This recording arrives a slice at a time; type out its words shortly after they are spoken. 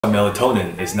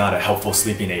Melatonin is not a helpful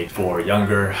sleeping aid for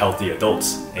younger, healthy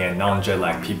adults and non-jet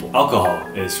lag people. Alcohol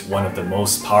is one of the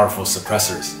most powerful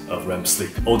suppressors of REM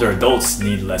sleep. Older adults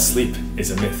need less sleep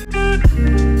is a myth.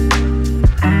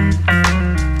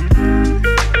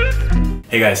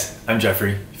 Hey guys, I'm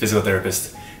Jeffrey, physical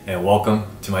therapist, and welcome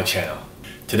to my channel.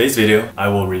 Today's video, I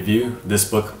will review this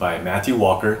book by Matthew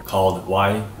Walker called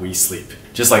Why We Sleep.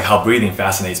 Just like how breathing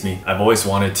fascinates me, I've always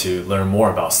wanted to learn more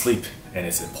about sleep and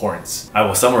its importance. I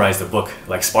will summarize the book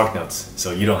like Spark Notes,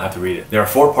 so you don't have to read it. There are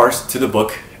 4 parts to the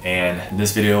book, and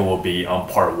this video will be on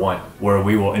part 1, where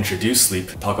we will introduce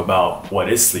sleep, talk about what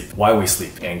is sleep, why we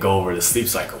sleep, and go over the sleep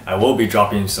cycle. I will be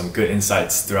dropping some good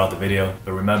insights throughout the video,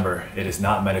 but remember, it is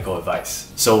not medical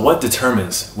advice. So what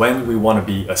determines when we want to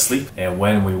be asleep and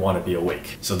when we want to be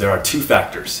awake? So there are 2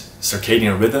 factors,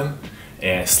 circadian rhythm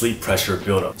and sleep pressure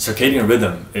buildup. Circadian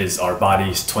rhythm is our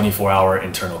body's 24-hour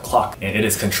internal clock, and it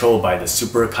is controlled by the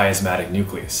suprachiasmatic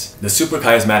nucleus. The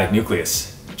suprachiasmatic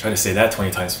nucleus, try to say that 20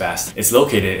 times fast, it's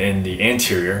located in the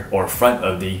anterior or front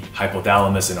of the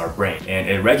hypothalamus in our brain, and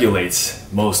it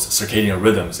regulates most circadian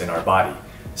rhythms in our body,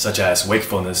 such as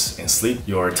wakefulness and sleep,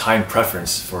 your time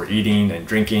preference for eating and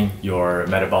drinking, your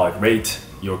metabolic rate,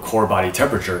 your core body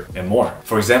temperature, and more.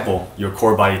 For example, your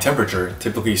core body temperature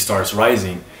typically starts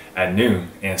rising at noon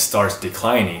and starts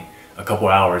declining a couple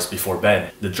hours before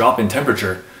bed. The drop in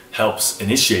temperature helps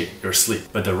initiate your sleep,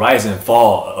 but the rise and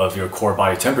fall of your core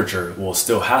body temperature will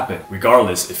still happen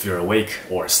regardless if you're awake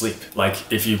or asleep. Like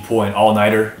if you pull an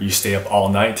all-nighter, you stay up all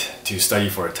night to study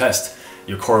for a test,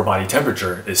 your core body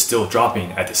temperature is still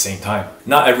dropping at the same time.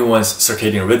 Not everyone's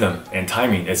circadian rhythm and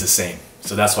timing is the same,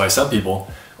 so that's why some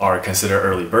people are considered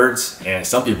early birds and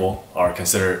some people are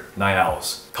considered night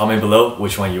owls. Comment below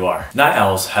which one you are. Night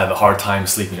owls have a hard time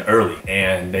sleeping early,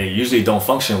 and they usually don't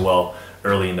function well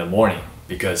early in the morning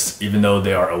because even though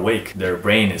they are awake, their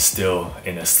brain is still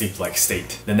in a sleep-like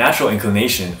state. The natural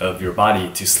inclination of your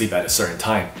body to sleep at a certain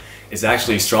time is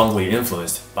actually strongly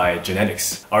influenced by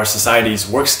genetics. Our society's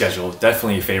work schedule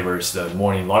definitely favors the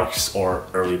morning larks or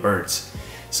early birds.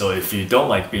 So if you don't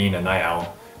like being a night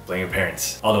owl, blame your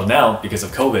parents. Although now, because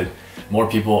of COVID, more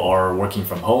people are working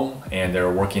from home and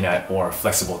they're working at more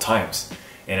flexible times.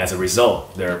 And as a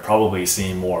result, they're probably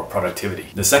seeing more productivity.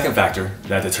 The second factor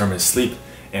that determines sleep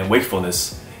and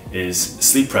wakefulness is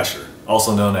sleep pressure,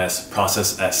 also known as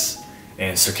process S,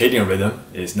 and circadian rhythm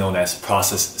is known as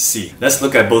process C. Let's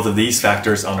look at both of these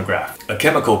factors on a graph. A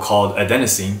chemical called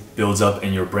adenosine builds up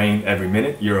in your brain every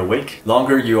minute you're awake.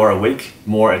 Longer you are awake,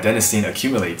 more adenosine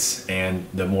accumulates and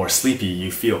the more sleepy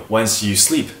you feel. Once you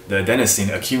sleep, the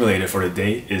adenosine accumulated for the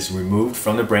day is removed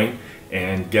from the brain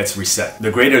and gets reset.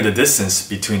 The greater the distance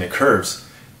between the curves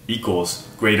equals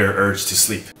greater urge to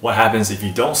sleep. What happens if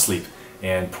you don't sleep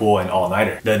and pull an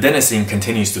all-nighter? The adenosine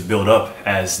continues to build up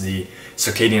as the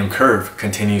circadian curve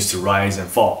continues to rise and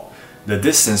fall. The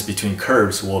distance between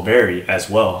curves will vary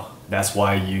as well. That's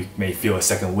why you may feel a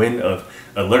second wind of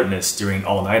alertness during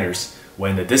all-nighters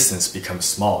when the distance becomes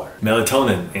smaller.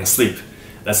 Melatonin in sleep.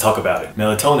 Let's talk about it.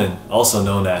 Melatonin, also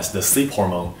known as the sleep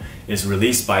hormone, is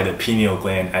released by the pineal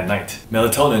gland at night.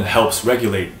 Melatonin helps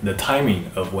regulate the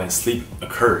timing of when sleep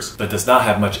occurs, but does not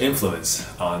have much influence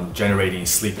on generating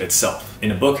sleep itself. In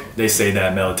the book, they say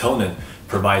that melatonin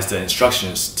provides the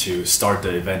instructions to start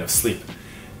the event of sleep,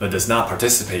 but does not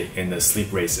participate in the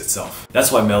sleep race itself.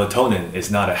 That's why melatonin is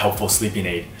not a helpful sleeping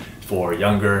aid for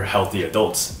younger, healthy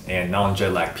adults and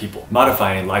non-jet lag people.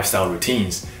 Modifying lifestyle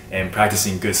routines and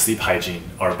practicing good sleep hygiene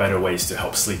are better ways to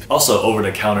help sleep. Also,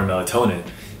 over-the-counter melatonin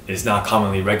is not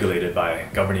commonly regulated by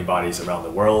governing bodies around the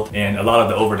world, and a lot of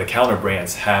the over-the-counter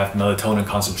brands have melatonin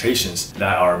concentrations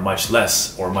that are much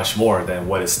less or much more than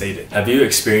what is stated. Have you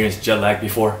experienced jet lag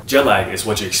before? Jet lag is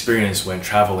what you experience when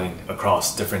traveling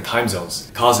across different time zones,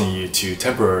 causing you to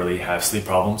temporarily have sleep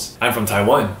problems. I'm from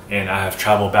Taiwan, and I have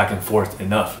traveled back and forth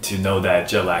enough to know that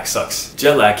jet lag sucks.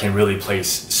 Jet lag can really place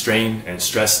strain and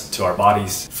stress to our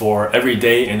bodies. For every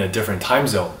day in a different time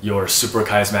zone, your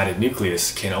suprachiasmatic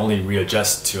nucleus can only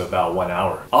readjust to about 1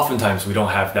 hour. Oftentimes we don't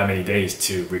have that many days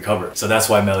to recover, so that's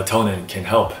why melatonin can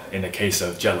help in the case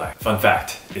of jet lag. Fun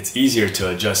fact, it's easier to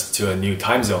adjust to a new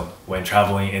time zone when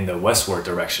traveling in the westward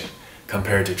direction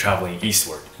compared to traveling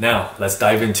eastward. Now let's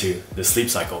dive into the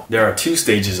sleep cycle. There are 2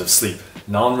 stages of sleep,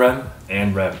 non-REM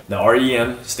and REM. The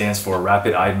REM stands for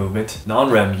rapid eye movement.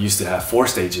 Non-REM used to have 4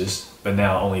 stages, but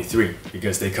now only 3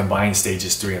 because they combine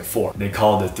stages 3 and 4. They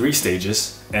call the 3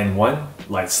 stages N1,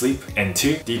 light sleep,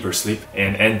 N2, deeper sleep,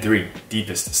 and N3,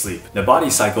 deepest sleep. The body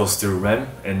cycles through REM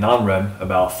and non-REM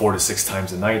about 4 to 6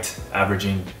 times a night,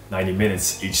 averaging 90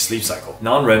 minutes each sleep cycle.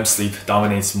 Non-REM sleep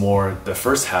dominates more the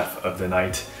first half of the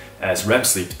night as REM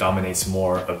sleep dominates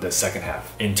more of the second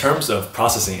half. In terms of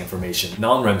processing information,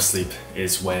 non-REM sleep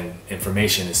is when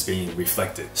information is being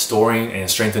reflected, storing and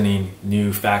strengthening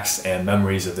new facts and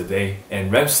memories of the day,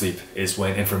 and REM sleep is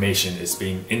when information is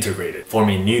being integrated,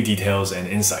 forming new details and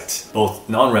insights. Both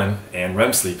non-REM and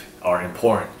REM sleep are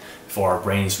important for our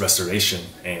brain's restoration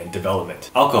and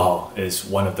development. Alcohol is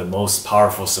one of the most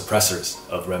powerful suppressors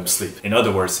of REM sleep. In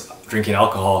other words, drinking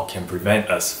alcohol can prevent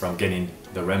us from getting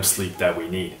the REM sleep that we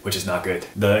need, which is not good.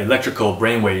 The electrical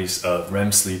brainwaves of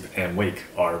REM sleep and wake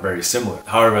are very similar.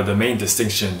 However, the main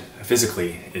distinction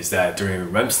physically is that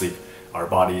during REM sleep, our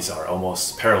bodies are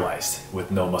almost paralyzed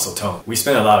with no muscle tone. We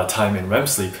spend a lot of time in REM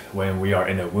sleep when we are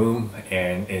in the womb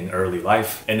and in early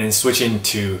life, and then switching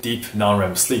to deep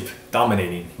non-REM sleep,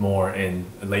 dominating more in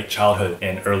late childhood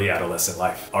and early adolescent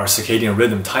life. Our circadian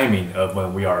rhythm timing of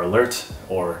when we are alert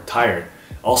or tired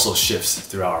also shifts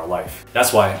throughout our life.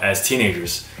 That's why as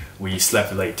teenagers, we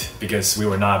slept late because we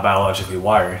were not biologically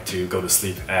wired to go to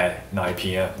sleep at 9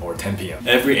 p.m. or 10 p.m.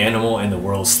 Every animal in the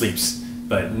world sleeps,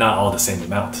 but not all the same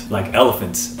amount. Like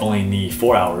elephants only need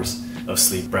 4 hours of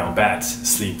sleep. Brown bats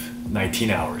sleep 19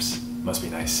 hours. Must be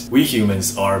nice. We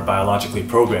humans are biologically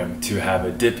programmed to have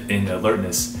a dip in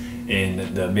alertness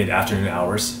in the mid-afternoon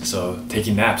hours, so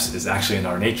taking naps is actually in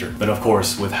our nature. But of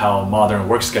course, with how modern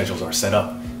work schedules are set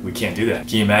up, we can't do that.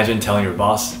 Can you imagine telling your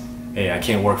boss, hey, I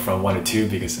can't work from 1 to 2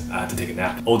 because I have to take a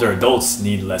nap? Older adults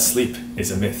need less sleep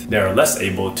is a myth. They are less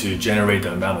able to generate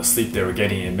the amount of sleep they were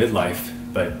getting in midlife,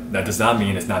 but that does not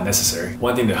mean it's not necessary.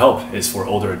 One thing to help is for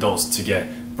older adults to get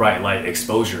bright light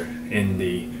exposure in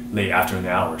the late afternoon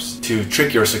hours to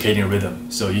trick your circadian rhythm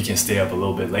so you can stay up a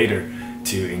little bit later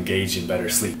to engage in better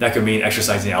sleep. That could mean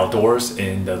exercising outdoors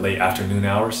in the late afternoon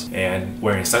hours and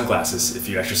wearing sunglasses if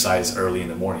you exercise early in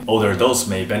the morning. Older adults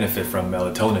may benefit from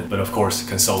melatonin, but of course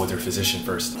consult with your physician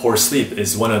first. Poor sleep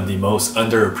is one of the most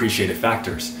underappreciated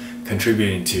factors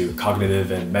contributing to cognitive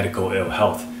and medical ill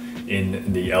health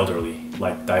in the elderly,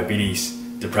 like diabetes,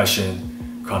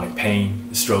 depression, chronic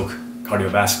pain, stroke,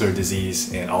 cardiovascular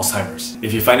disease, and Alzheimer's.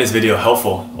 If you find this video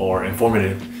helpful or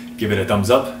informative, give it a thumbs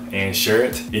up and share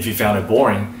it. If you found it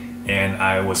boring and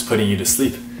I was putting you to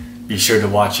sleep, be sure to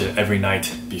watch it every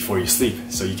night before you sleep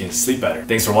so you can sleep better.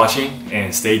 Thanks for watching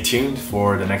and stay tuned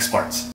for the next parts.